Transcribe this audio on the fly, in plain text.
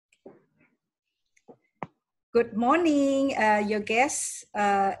Good morning, Yogesh.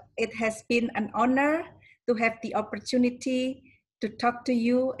 It has been an honor to have the opportunity to talk to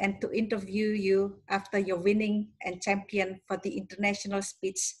you and to interview you after your winning and champion for the international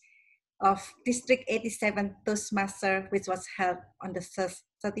speech of District 87 Toastmaster, which was held on the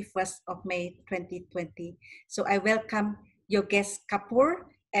 31st of May 2020. So I welcome Yogesh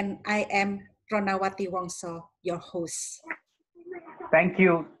Kapoor, and I am Ronawati Wongso, your host. Thank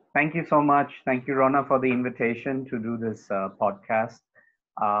you. Thank you so much. Thank you, Rona, for the invitation to do this podcast.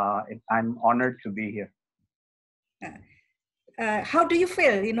 I'm honored to be here. How do you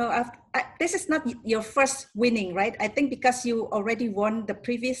feel? You know, this is not your first winning, right? I think because you already won the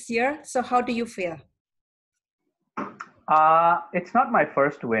previous year. So how do you feel? It's not my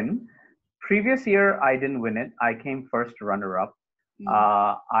first win. Previous year, I didn't win it. I came first runner-up.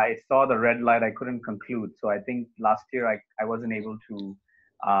 I saw the red light. I couldn't conclude. So I think last year I wasn't able to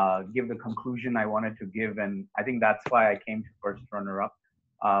give the conclusion I wanted to give. And I think that's why I came to first runner-up.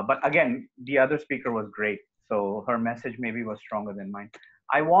 But again, the other speaker was great. So her message maybe was stronger than mine.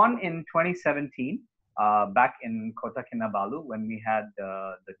 I won in 2017 back in Kota Kinabalu when we had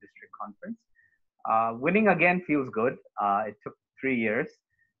the district conference. Winning again feels good. It took 3 years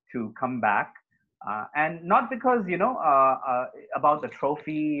to come back. And not because, about the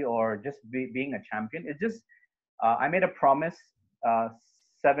trophy or just being a champion. It's just, I made a promise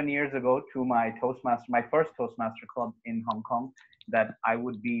 7 years ago to my first Toastmaster club in Hong Kong, that I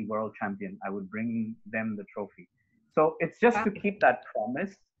would be world champion. I would bring them the trophy. So it's just to keep that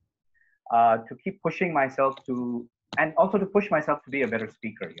promise, to keep pushing myself and also to push myself to be a better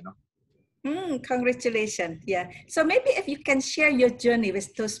speaker, Congratulations. Yeah. So maybe if you can share your journey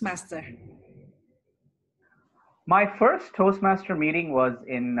with Toastmaster. My first Toastmaster meeting was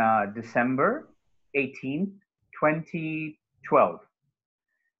in December 18th, 2012.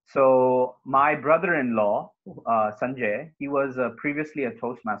 So my brother-in-law, Sanjay, he was previously a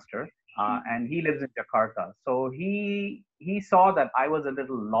Toastmaster, and he lives in Jakarta. So he saw that I was a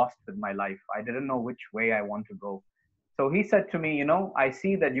little lost with my life. I didn't know which way I want to go. So he said to me, I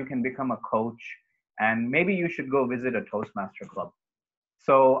see that you can become a coach, and maybe you should go visit a Toastmaster club.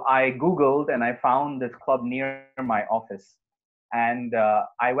 So I Googled and I found this club near my office. And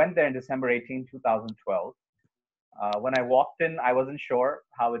I went there in December 18, 2012. When I walked in, I wasn't sure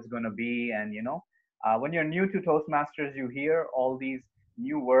how it's going to be. And, when you're new to Toastmasters, you hear all these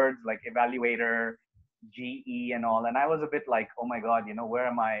new words like evaluator, GE and all. And I was a bit like, oh my God, where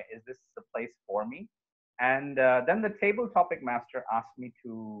am I? Is this the place for me? And then the table topic master asked me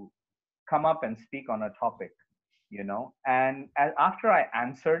to come up and speak on a topic, and after I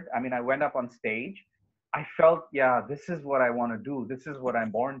answered, I went up on stage. I felt, yeah, this is what I want to do. This is what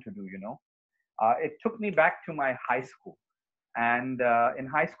I'm born to do, It took me back to my high school. And in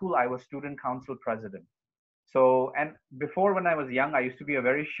high school, I was student council president. So, and before when I was young, I used to be a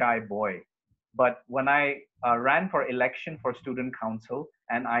very shy boy. But when I ran for election for student council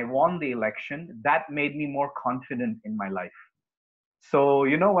and I won the election, that made me more confident in my life. So,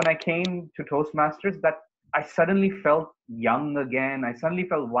 when I came to Toastmasters, that I suddenly felt young again. I suddenly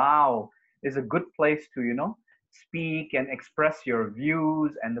felt, wow, it's a good place to, speak and express your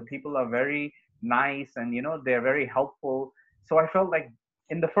views. And the people are very nice and, they're very helpful. So I felt like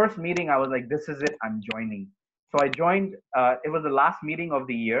in the first meeting, I was like, this is it, I'm joining. So I joined, it was the last meeting of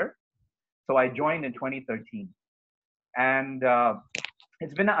the year. So I joined in 2013. And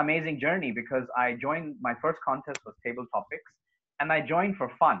it's been an amazing journey because I joined, my first contest was table topics, and I joined for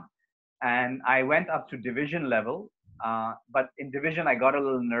fun. And I went up to division level, but in division, I got a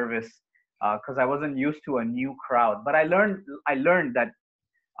little nervous because I wasn't used to a new crowd. But I learned that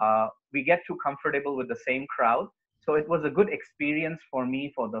we get too comfortable with the same crowd. So it was a good experience for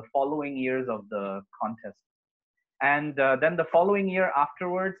me for the following years of the contest. And then the following year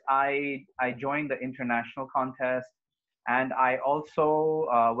afterwards, I joined the international contest, and I also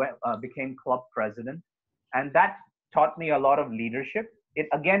became club president. And that taught me a lot of leadership. It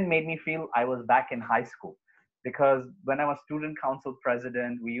again made me feel I was back in high school, because when I was student council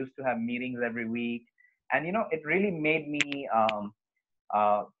president, we used to have meetings every week. And, it really made me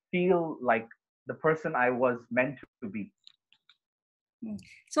feel like the person I was meant to be.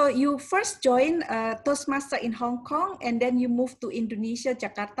 So you first joined Toastmaster in Hong Kong, and then you moved to Indonesia,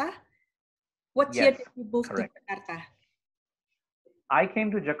 Jakarta. What year did you move to Jakarta? I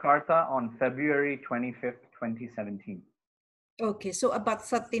came to Jakarta on February 25th, 2017. Okay, so about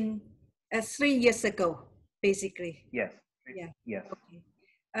 3 years ago, basically. Yes. Yeah. Yes. Okay.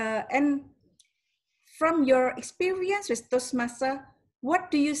 And from your experience with Toastmaster, what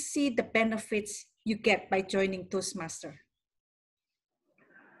do you see the benefits you get by joining Toastmaster?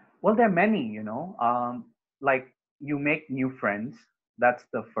 Well, there are many, like you make new friends. That's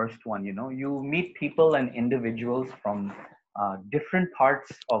the first one. You meet people and individuals from different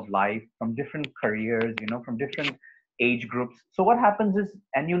parts of life, from different careers, from different age groups. So what happens is,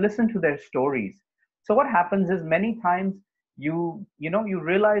 and you listen to their stories. So what happens is, many times you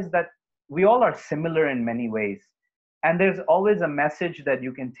realize that we all are similar in many ways, and there's always a message that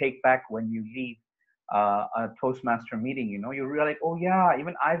you can take back when you leave a Toastmaster meeting. You realize, oh yeah,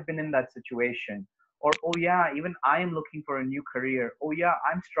 even I've been in that situation, or oh yeah, even I am looking for a new career. Oh yeah,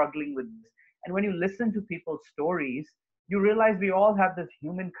 I'm struggling with this. And when you listen to people's stories, you realize we all have this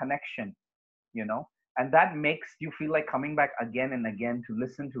human connection, you know, and that makes you feel like coming back again and again to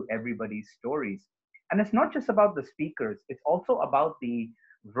listen to everybody's stories. And it's not just about the speakers, it's also about the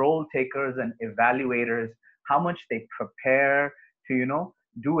role takers and evaluators, how much they prepare to,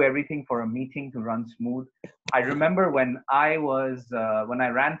 do everything for a meeting to run smooth. I remember when I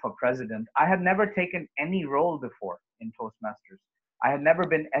ran for president, I had never taken any role before in Toastmasters. I had never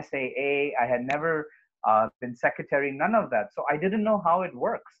been SAA, I had never been secretary, none of that. So I didn't know how it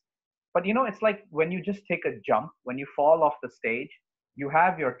works. But it's like when you just take a jump, when you fall off the stage, you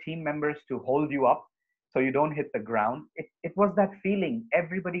have your team members to hold you up so you don't hit the ground. It was that feeling.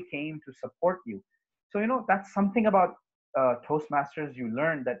 Everybody came to support you. So, that's something about Toastmasters. You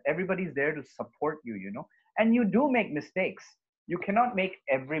learn that everybody's there to support you, and you do make mistakes. You cannot make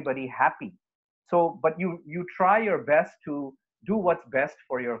everybody happy. So, but you try your best to do what's best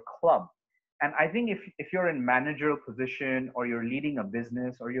for your club. And I think if you're in managerial position, or you're leading a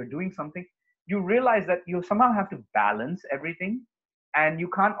business, or you're doing something, you realize that you somehow have to balance everything, and you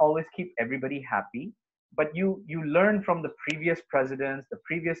can't always keep everybody happy. But you learn from the previous presidents, the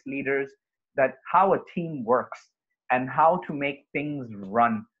previous leaders, that how a team works and how to make things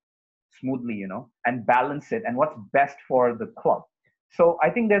run smoothly, and balance it, and what's best for the club. So I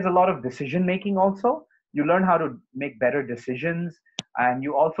think there's a lot of decision making also. You learn how to make better decisions, and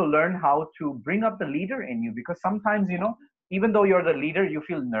you also learn how to bring up the leader in you, because sometimes, even though you're the leader, you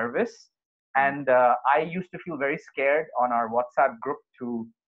feel nervous. And I used to feel very scared on our WhatsApp group to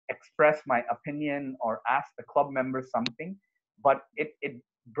express my opinion or ask the club members something. But it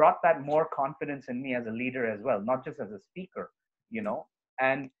brought that more confidence in me as a leader as well, not just as a speaker,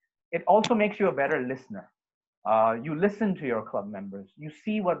 and it also makes you a better listener. You listen to your club members, you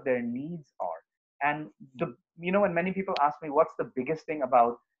see what their needs are. And when many people ask me what's the biggest thing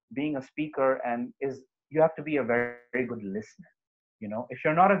about being a speaker, and is you have to be a very good listener. If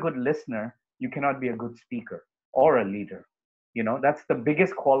you're not a good listener, you cannot be a good speaker or a leader. That's the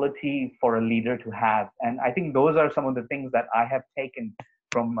biggest quality for a leader to have. And I think those are some of the things that I have taken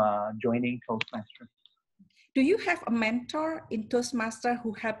from joining Toastmasters. Do you have a mentor in Toastmaster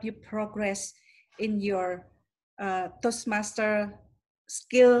who help you progress in your Toastmaster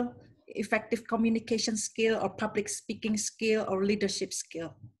skill, effective communication skill, or public speaking skill, or leadership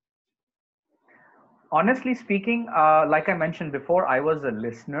skill? Honestly speaking, like I mentioned before, I was a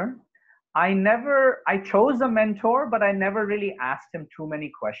listener. I chose a mentor, but I never really asked him too many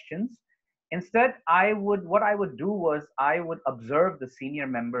questions. Instead, what I would do was I would observe the senior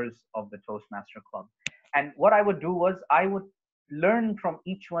members of the Toastmaster Club. And what I would do was I would learn from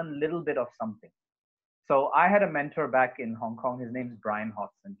each one little bit of something. So I had a mentor back in Hong Kong. His name is Brian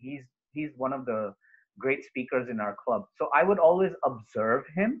Hodson. He's one of the great speakers in our club. So I would always observe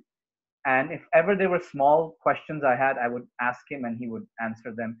him, and if ever there were small questions I had, I would ask him and he would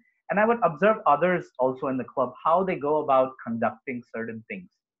answer them. And I would observe others also in the club, how they go about conducting certain things.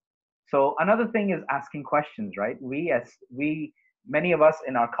 So another thing is asking questions, right? Many of us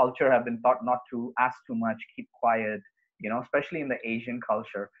in our culture have been taught not to ask too much, keep quiet, especially in the Asian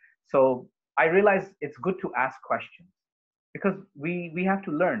culture. So I realized it's good to ask questions, because we have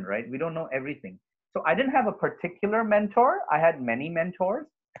to learn, right? We don't know everything. So I didn't have a particular mentor. I had many mentors.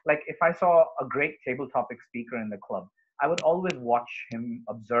 Like if I saw a great table topic speaker in the club, I would always watch him,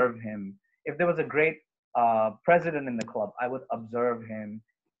 observe him. If there was a great president in the club, I would observe him.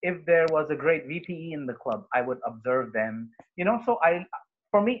 If there was a great VPE in the club, I would observe them. So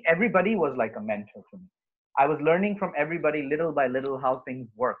for me, everybody was like a mentor for me. I was learning from everybody little by little how things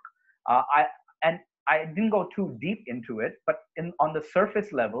work. And I didn't go too deep into it, but on the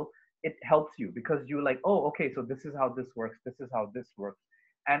surface level, it helps you, because you're like, oh, okay, so this is how this works. This is how this works.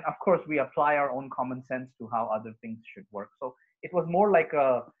 And of course, we apply our own common sense to how other things should work. So it was more like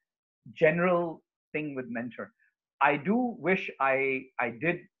a general thing with mentor. I do wish I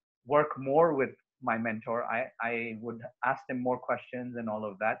did work more with my mentor. I would ask him more questions and all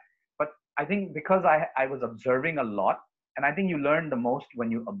of that. But I think because I was observing a lot, and I think you learn the most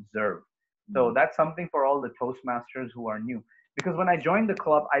when you observe. So that's something for all the Toastmasters who are new. Because when I joined the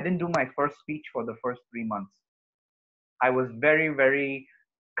club, I didn't do my first speech for the first 3 months. I was very, very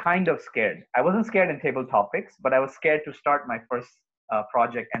kind of scared. I wasn't scared in table topics, but I was scared to start my first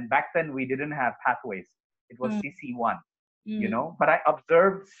project. And back then we didn't have pathways. It was Mm, CC1, mm. but I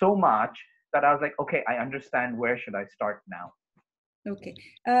observed so much that I was like, okay, I understand, where should I start now? Okay.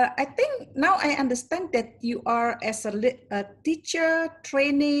 I think now I understand that you are as a teacher,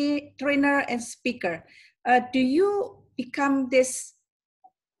 trainer, and speaker. Do you become this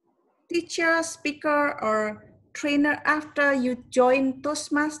teacher, speaker, or trainer after you join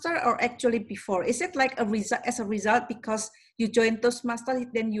Toastmaster, or actually before? Is it like a result as a result because you join Toastmaster,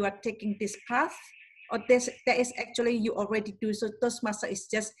 then you are taking this path, or that is actually you already do? So Toastmaster is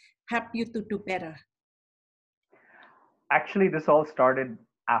just help you to do better. Actually, this all started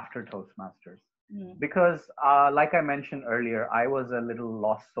after Toastmasters. Mm. Because, like I mentioned earlier, I was a little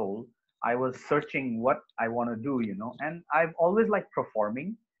lost soul. I was searching what I want to do, and I've always liked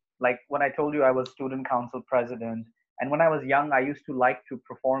performing. Like when I told you I was student council president, and when I was young, I used to like to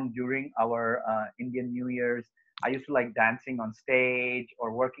perform during our Indian New Year's. I used to like dancing on stage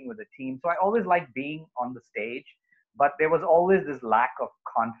or working with a team. So I always liked being on the stage, but there was always this lack of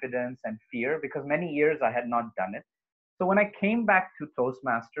confidence and fear because many years I had not done it. So when I came back to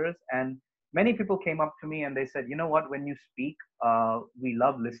Toastmasters, and many people came up to me and they said, you know what, when you speak, we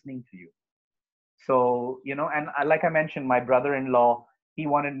love listening to you. So, and like I mentioned, my brother in law, he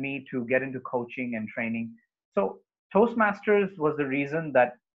wanted me to get into coaching and training. So, Toastmasters was the reason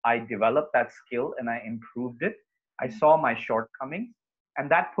that I developed that skill and I improved it. I saw my shortcomings,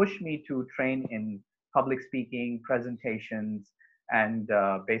 and that pushed me to train in public speaking, presentations, and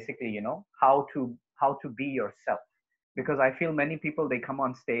basically, how to be yourself. Because I feel many people, they come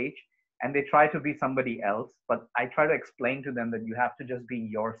on stage and they try to be somebody else, but I try to explain to them that you have to just be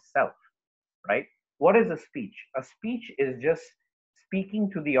yourself, right? What is a speech? A speech is just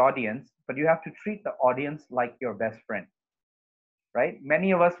speaking to the audience, but you have to treat the audience like your best friend, right?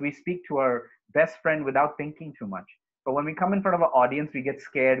 Many of us, we speak to our best friend without thinking too much. But when we come in front of an audience, we get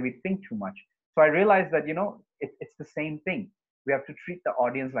scared, we think too much. So I realized that, it's the same thing. We have to treat the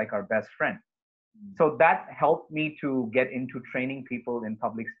audience like our best friend. So that helped me to get into training people in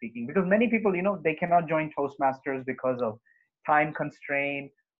public speaking, because many people, they cannot join Toastmasters because of time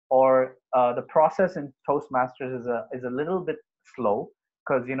constraint, or the process in Toastmasters is a little bit slow,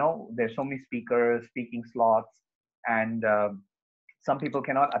 because there's so many speakers, speaking slots, and some people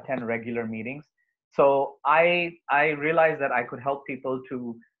cannot attend regular meetings. So I realized that I could help people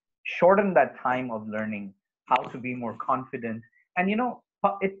to shorten that time of learning how to be more confident. And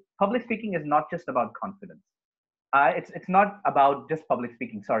public speaking is not just about confidence. It's not about just public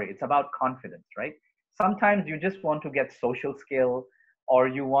speaking. Sorry, it's about confidence, right? Sometimes you just want to get social skill, or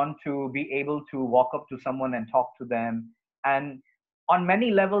you want to be able to walk up to someone and talk to them. And on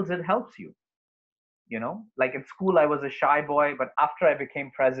many levels, it helps you. Like in school, I was a shy boy, but after I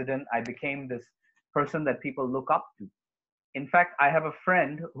became president, I became this person that people look up to. In fact, I have a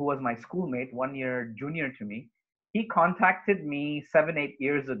friend who was my schoolmate, 1 year junior to me. He contacted me 7, 8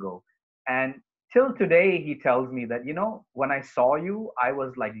 years ago. And till today, he tells me that, when I saw you, I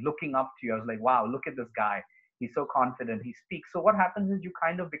was like looking up to you. I was like, wow, look at this guy. He's so confident. He speaks. So what happens is you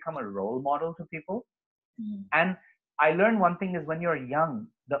kind of become a role model to people. Mm. And I learned one thing is, when you're young,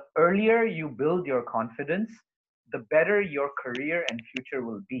 the earlier you build your confidence, the better your career and future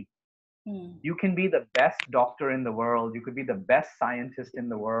will be. Mm. You can be the best doctor in the world. You could be the best scientist in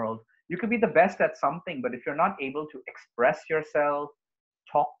the world. You could be the best at something, but if you're not able to express yourself,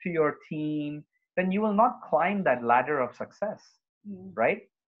 talk to your team, then you will not climb that ladder of success, Mm. right?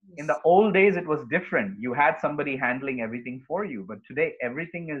 In Yes. the old days, it was different. You had somebody handling everything for you, but today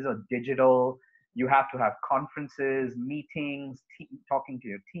everything is a digital. You have to have conferences, meetings, talking to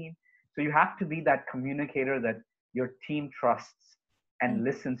your team. So you have to be that communicator that your team trusts Mm. and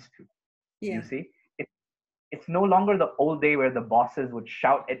listens to. You Yeah. see, it's no longer the old day where the bosses would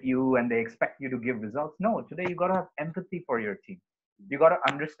shout at you and they expect you to give results. No, today you got to have empathy for your team. You got to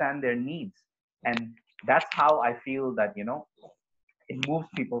understand their needs. And that's how I feel that, it moves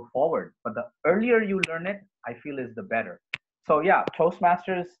people forward. But the earlier you learn it, I feel is the better. So yeah,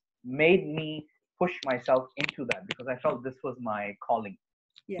 Toastmasters made me push myself into that because I felt this was my calling.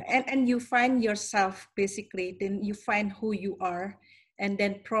 Yeah, and you find yourself basically, then you find who you are, and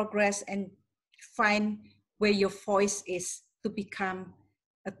then progress and find where your voice is to become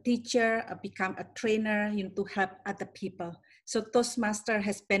a teacher, become a trainer, to help other people. So Toastmaster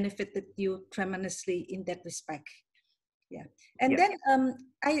has benefited you tremendously in that respect. Yeah, and Yes. then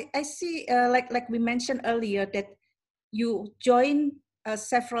I see like we mentioned earlier that you joined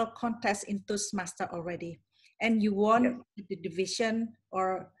several contests in Toastmaster already. and you Yes. won at the division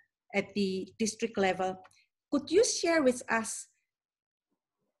or at the district level. Could you share with us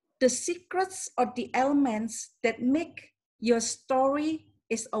the secrets or the elements that make your story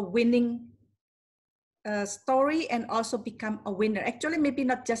is a winning story and also become a winner? Actually, maybe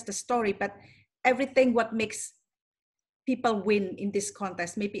not just the story, but everything what makes people win in this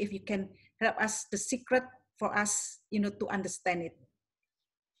contest. Maybe if you can help us the secret for us, to understand it.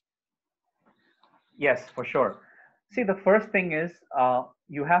 Yes, for sure. See, the first thing is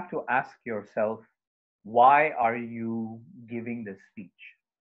you have to ask yourself, why are you giving this speech?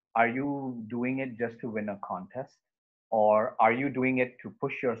 Are you doing it just to win a contest? Or are you doing it to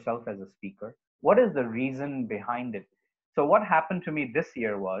push yourself as a speaker? What is the reason behind it? So, what happened to me this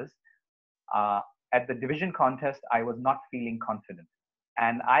year was uh, at the division contest, I was not feeling confident.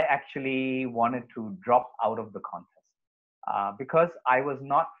 And I actually wanted to drop out of the contest because I was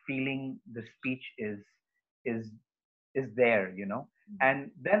not feeling the speech is is there, you know.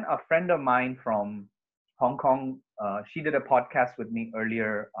 And then a friend of mine from Hong Kong, she did a podcast with me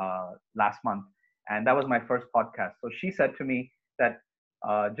earlier last month, and that was my first podcast. So she said to me that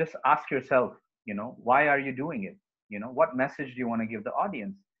just ask yourself, you know, why are you doing it? You know, what message do you want to give the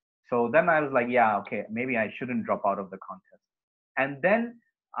audience? So then I was like, yeah, okay, maybe I shouldn't drop out of the contest. And then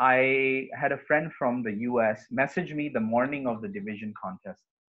I had a friend from the US message me the morning of the division contest,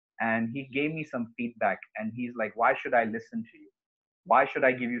 and he gave me some feedback. And he's like, why should I listen to you? Why should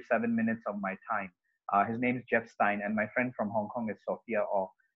I give you 7 minutes of my time? His name is Jeff Stein, and my friend from Hong Kong is Sophia Oh.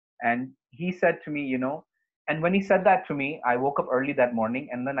 And he said to me, you know, and when he said that to me, I woke up early that morning,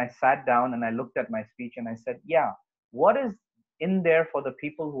 and then I sat down and I looked at my speech and I said, yeah, what is in there for the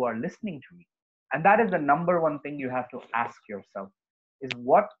people who are listening to me? And that is the number one thing you have to ask yourself, is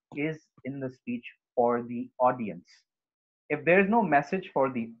what is in the speech for the audience? If there's no message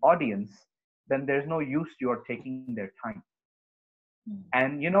for the audience, then there's no use you're taking their time.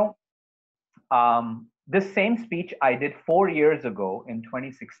 And you know, this same speech I did 4 years ago in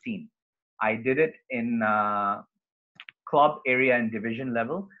 2016. I did it in club area and division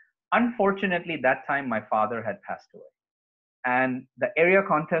level. Unfortunately, that time my father had passed away, and the area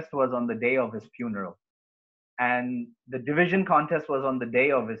contest was on the day of his funeral, and the division contest was on the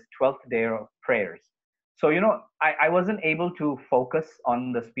day of his 12th day of prayers. So, you know, I wasn't able to focus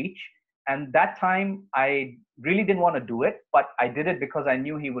on the speech. And that time, I really didn't want to do it, but I did it because I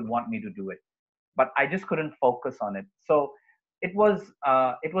knew he would want me to do it. But I just couldn't focus on it. So it was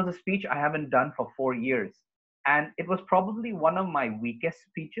a speech I haven't done for 4 years, and it was probably one of my weakest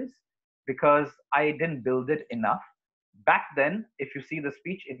speeches because I didn't build it enough. Back then, if you see the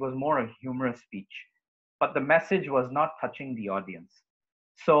speech, it was more a humorous speech, but the message was not touching the audience.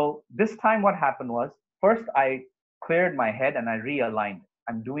 So this time, what happened was, first I cleared my head and I realigned.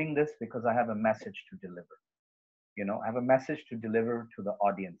 I'm doing this because I have a message to deliver. You know, I have a message to deliver to the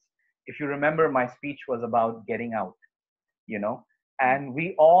audience. If you remember, my speech was about getting out, you know, and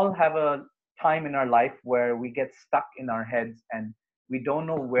we all have a time in our life where we get stuck in our heads and we don't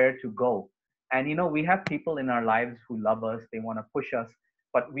know where to go. And you know, we have people in our lives who love us, they want to push us,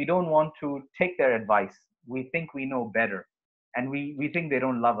 but we don't want to take their advice. We think we know better, and we think they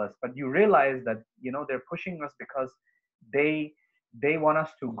don't love us, but you realize that, you know, they're pushing us because they they want us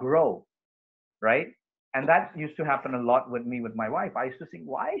to grow, right? And that used to happen a lot with me with my wife. I used to think,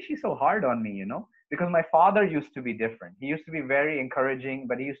 why is she so hard on me, you know? Because my father used to be different. He used to be very encouraging,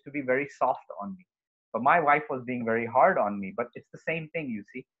 but he used to be very soft on me. But my wife was being very hard on me. But it's the same thing, you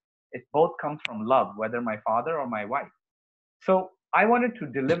see. It both comes from love, whether my father or my wife. So I wanted to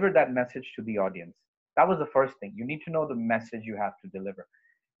deliver that message to the audience. That was the first thing. You need to know the message you have to deliver.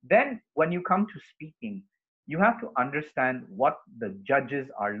 Then, when you come to speaking, you have to understand what the judges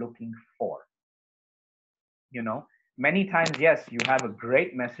are looking for. You know, many times, yes, you have a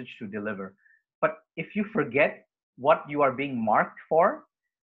great message to deliver, but if you forget what you are being marked for,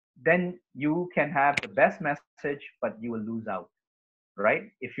 then you can have the best message, but you will lose out, right?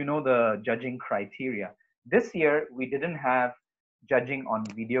 If you know the judging criteria. This year we didn't have judging on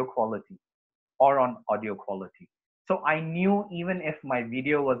video quality or on audio quality. So I knew even if my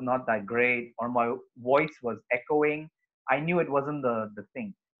video was not that great or my voice was echoing, I knew it wasn't the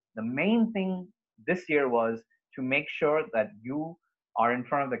thing. The main thing this year was to make sure that you are in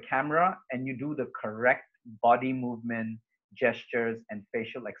front of the camera and you do the correct body movement, gestures, and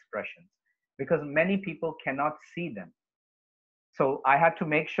facial expressions because many people cannot see them. So I had to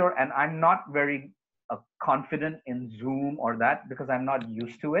make sure, and I'm not very confident in Zoom or that because I'm not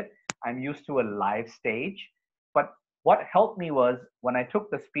used to it. I'm used to a live stage. But what helped me was when I took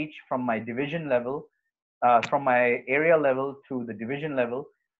the speech from my division level, from my area level to the division level.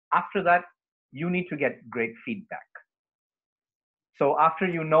 After that, you need to get great feedback. So after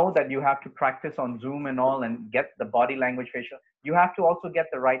you know that you have to practice on Zoom and all and get the body language facial, you have to also get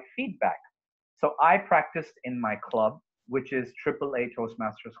the right feedback. So I practiced in my club, which is AAA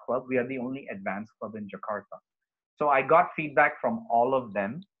Toastmasters Club. We are the only advanced club in Jakarta. So I got feedback from all of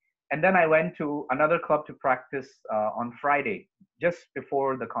them. And then I went to another club to practice on Friday, just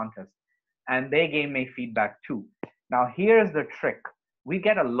before the contest. And they gave me feedback too. Now, here's the trick. We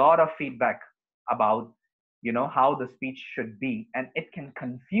get a lot of feedback about, how the speech should be. And it can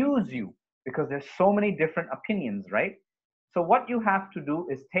confuse you because there's so many different opinions, right? So what you have to do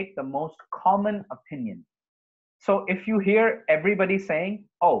is take the most common opinion. So if you hear everybody saying,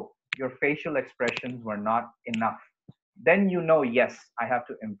 oh, your facial expressions were not enough, then yes, I have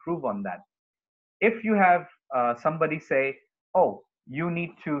to improve on that. If you have somebody say, oh, you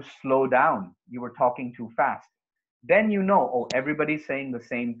need to slow down, you were talking too fast, then oh, everybody's saying the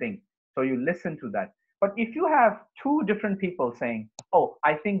same thing. So you listen to that. But if you have two different people saying, oh,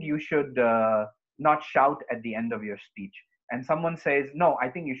 I think you should not shout at the end of your speech, and someone says, no, I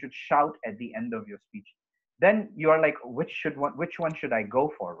think you should shout at the end of your speech, then you are like, which one should I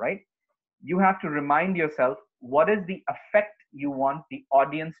go for, right? You have to remind yourself, what is the effect you want the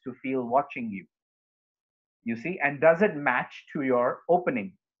audience to feel watching you? You see, and does it match to your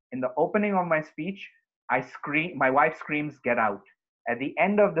opening? In the opening of my speech, I scream, my wife screams, get out. At the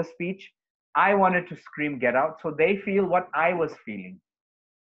end of the speech, I wanted to scream, get out, so they feel what I was feeling.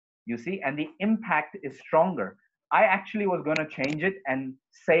 You see, and the impact is stronger. I actually was going to change it and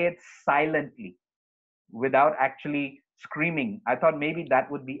say it silently without actually screaming. I thought maybe that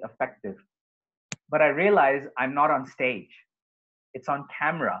would be effective. But I realized I'm not on stage, it's on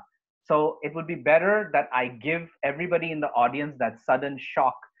camera. So it would be better that I give everybody in the audience that sudden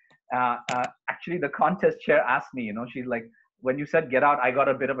shock. Actually, the contest chair asked me, she's like, when you said get out, I got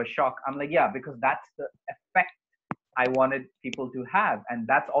a bit of a shock. I'm like, yeah, because that's the effect I wanted people to have. And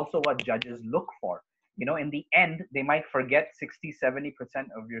that's also what judges look for. In the end, they might forget 60-70%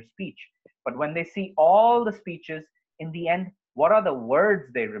 of your speech. But when they see all the speeches, in the end, what are the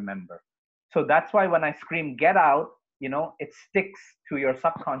words they remember? So that's why when I scream, get out, it sticks to your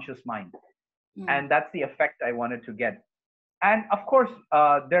subconscious mind. And that's the effect I wanted to get. And of course,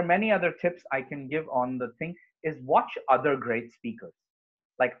 there are many other tips I can give on the thing is watch other great speakers.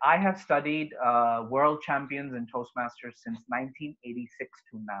 Like I have studied world champions in Toastmasters since 1986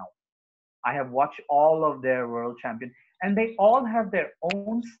 to now. I have watched all of their world champions and they all have their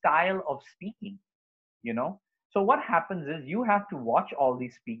own style of speaking, you know? So what happens is you have to watch all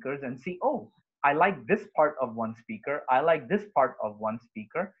these speakers and see, oh, I like this part of one speaker. I like this part of one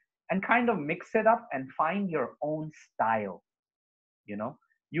speaker, and kind of mix it up and find your own style.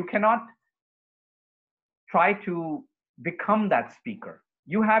 You cannot try to become that speaker.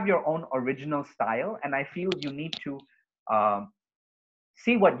 You have your own original style, and I feel you need to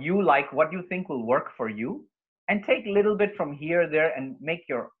see what you like, what you think will work for you, and take a little bit from here, there, and make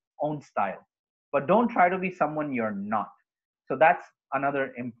your own style. But don't try to be someone you're not. So that's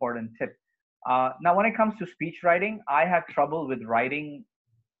another important tip. Now, when it comes to speech writing, I have trouble with writing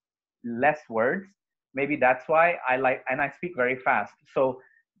less words. Maybe that's why and I speak very fast. So,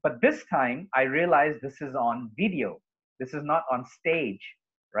 but this time I realized this is on video. This is not on stage,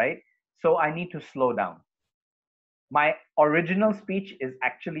 right? So I need to slow down. My original speech is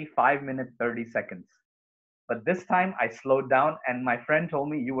actually 5 minutes, 30 seconds. But this time I slowed down, and my friend told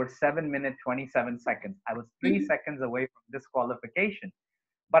me you were 7 minutes, 27 seconds. I was 3 seconds away from disqualification.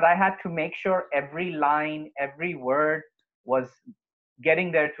 But I had to make sure every line, every word was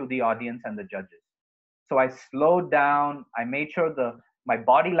getting there to the audience and the judges. So I slowed down. I made sure my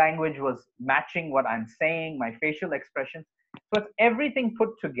body language was matching what I'm saying, my facial expressions. So it's everything put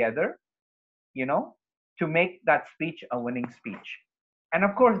together, to make that speech a winning speech. And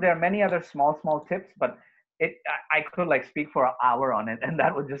of course, there are many other small tips, but I could speak for an hour on it, and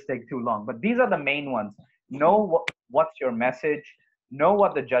that would just take too long. But these are the main ones. Know what's your message, know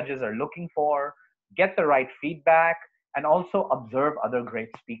what the judges are looking for, get the right feedback, and also observe other great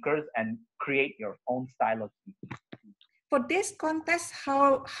speakers and create your own style of speaking. For this contest,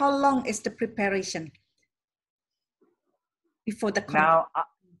 how long is the preparation before the contest?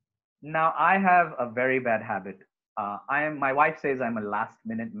 Now I have a very bad habit. My wife says I'm a last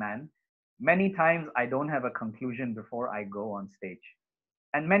minute man. Many times I don't have a conclusion before I go on stage.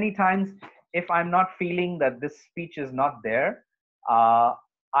 And many times, if I'm not feeling that this speech is not there,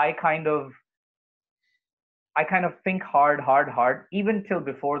 I kind of think hard, even till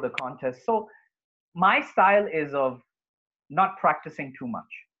before the contest. So my style is of not practicing too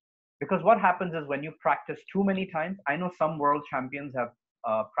much. Because what happens is when you practice too many times, I know some world champions have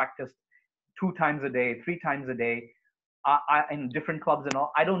practiced 2 times a day, 3 times a day, in different clubs and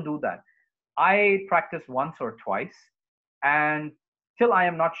all. I don't do that. I practice once or twice, and till I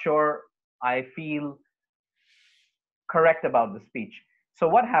am not sure, I feel correct about the speech. So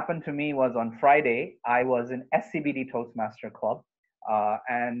what happened to me was on Friday, I was in SCBD Toastmaster Club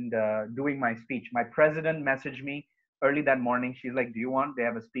and doing my speech. My president messaged me early that morning. She's like, "Do you want? They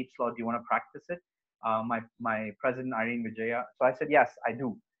have a speech slot. Do you want to practice it?" My president Irene Vijaya. So I said, "Yes, I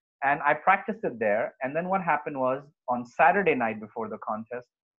do." And I practiced it there. And then what happened was on Saturday night before the contest,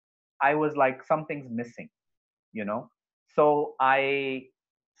 I was like, something's missing, you know. So I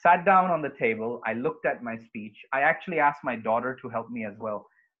sat down on the table. I looked at my speech. I actually asked my daughter to help me as well.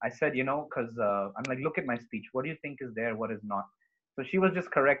 I said, because I'm like, look at my speech. What do you think is there? What is not? So she was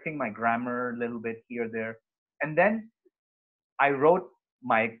just correcting my grammar a little bit here, there. And then I wrote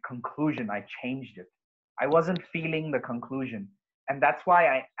my conclusion. I changed it. I wasn't feeling the conclusion. And that's why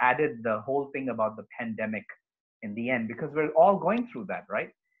I added the whole thing about the pandemic in the end, because we're all going through that, right?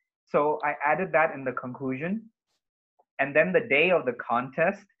 So I added that in the conclusion. And then the day of the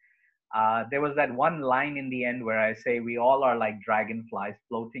contest, there was that one line in the end where I say, we all are like dragonflies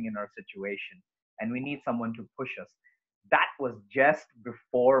floating in our situation, and we need someone to push us. That was just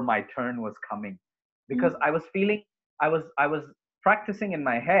before my turn was coming, because I was feeling, I was practicing in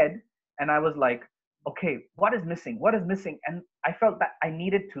my head, and I was like, okay, what is missing? What is missing? And I felt that I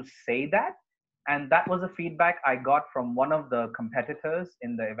needed to say that. And that was a feedback I got from one of the competitors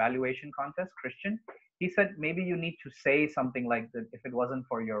in the evaluation contest, Christian. He said, maybe you need to say something like that if it wasn't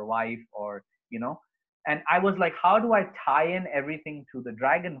for your wife, or, and I was like, how do I tie in everything to the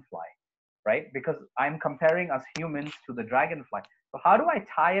dragonfly, right? Because I'm comparing us humans to the dragonfly. So how do I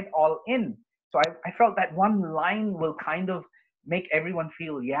tie it all in? So I felt that one line will kind of make everyone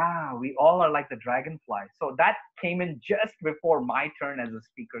feel, yeah, we all are like the dragonfly. So that came in just before my turn as a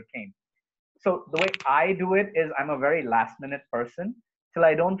speaker came. So the way I do it is I'm a very last minute person. Till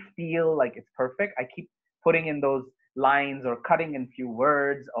I don't feel like it's perfect, I keep putting in those lines or cutting in few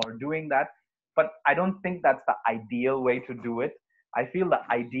words or doing that. But I don't think that's the ideal way to do it. I feel the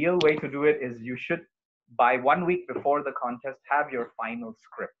ideal way to do it is you should, by 1 week before the contest, have your final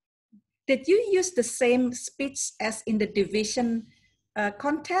script. Did you use the same speech as in the division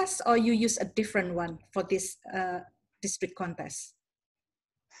contest, or you use a different one for this district contest?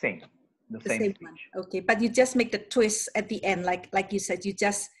 Same. The same speech. one. Okay, but you just make the twist at the end, like you said, you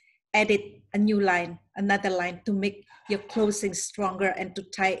just added a new line, another line to make your closing stronger and to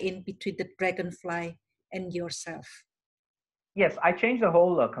tie in between the dragonfly and yourself. Yes, I changed the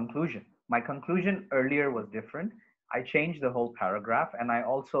whole conclusion. My conclusion earlier was different. I changed the whole paragraph, and I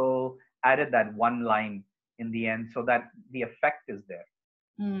also added that one line in the end so that the effect is there.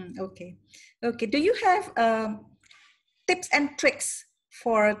 Okay. Do you have tips and tricks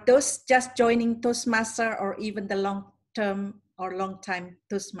for those just joining Toastmaster or even the long-term or long-time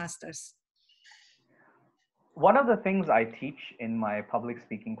Toastmasters? One of the things I teach in my public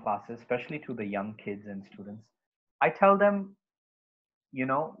speaking classes, especially to the young kids and students, I tell them,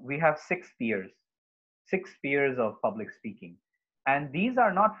 we have 6 fears of public speaking. And these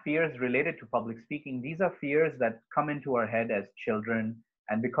are not fears related to public speaking. These are fears that come into our head as children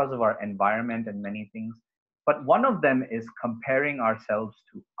and because of our environment and many things. But one of them is comparing ourselves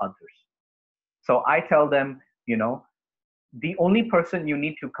to others. So I tell them, the only person you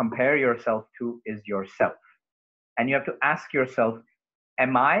need to compare yourself to is yourself. And you have to ask yourself,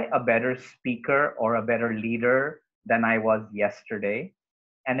 am I a better speaker or a better leader than I was yesterday?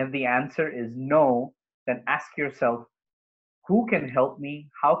 And if the answer is no, then ask yourself, who can help me?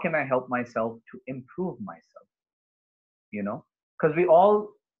 How can I help myself to improve myself? Because we all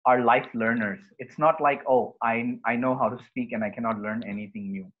are life learners. It's not like, oh, I know how to speak and I cannot learn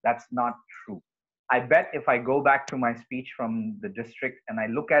anything new. That's not true. I bet if I go back to my speech from the district and I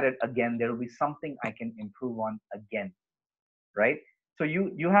look at it again, there will be something I can improve on again, right? So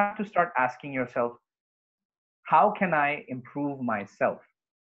you have to start asking yourself, how can I improve myself?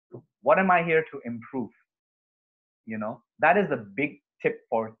 What am I here to improve? That is the big tip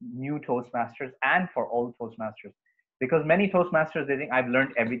for new Toastmasters and for old Toastmasters, because many Toastmasters, they think I've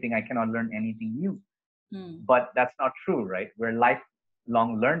learned everything, I cannot learn anything new. But that's not true, right? We're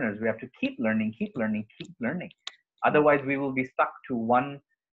lifelong learners. We have to keep learning. Otherwise we will be stuck to one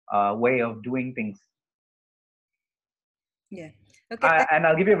way of doing things. Yeah. Okay. And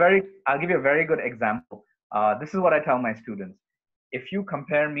I'll give you a very good example. This is what I tell my students. If you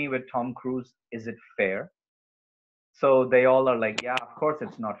compare me with Tom Cruise, is it fair? So they all are like, yeah, of course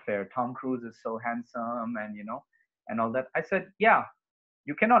it's not fair. Tom Cruise is so handsome and all that. I said, yeah,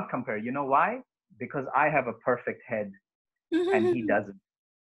 you cannot compare. You know why? Because I have a perfect head and he doesn't.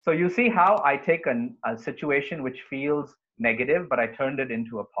 So you see how I take a situation which feels negative, but I turned it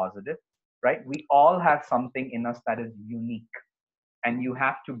into a positive, right? We all have something in us that is unique, and you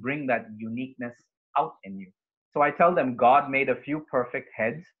have to bring that uniqueness out in you. So I tell them God made a few perfect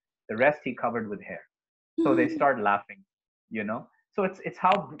heads, the rest he covered with hair. So they start laughing, you know. So it's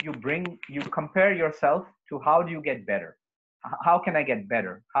how you compare yourself to how do you get better. How can I get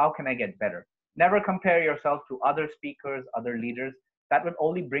better? How can I get better? Never compare yourself to other speakers, other leaders. That would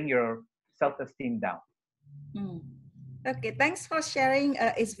only bring your self-esteem down. Mm. Okay, thanks for sharing.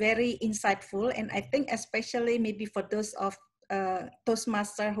 It's very insightful, and I think especially maybe for those of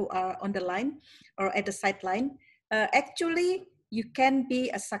Toastmaster who are on the line or at the sideline, actually you can be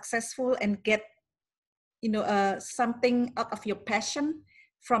a successful and get something out of your passion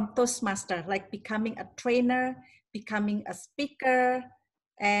from Toastmaster, like becoming a trainer, becoming a speaker,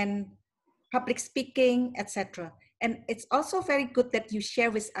 and public speaking, etc. And it's also very good that you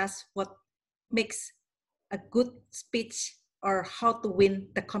share with us what makes a good speech or how to win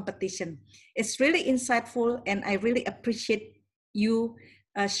the competition. It's really insightful, and I really appreciate you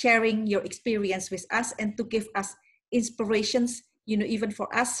sharing your experience with us and to give us inspirations, even for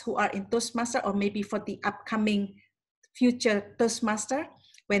us who are in Toastmaster or maybe for the upcoming future Toastmaster.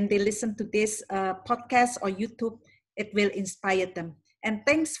 When they listen to this podcast or YouTube, it will inspire them. And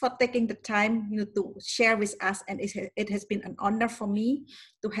thanks for taking the time to share with us. And it has been an honor for me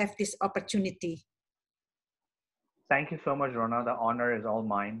to have this opportunity. Thank you so much, Rona. The honor is all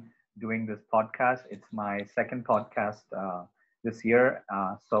mine doing this podcast. It's my second podcast this year.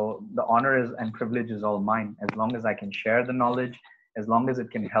 So the honor is and privilege is all mine. As long as I can share the knowledge, as long as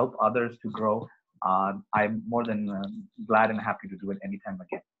it can help others to grow, I'm more than glad and happy to do it anytime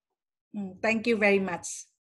again. Thank you very much.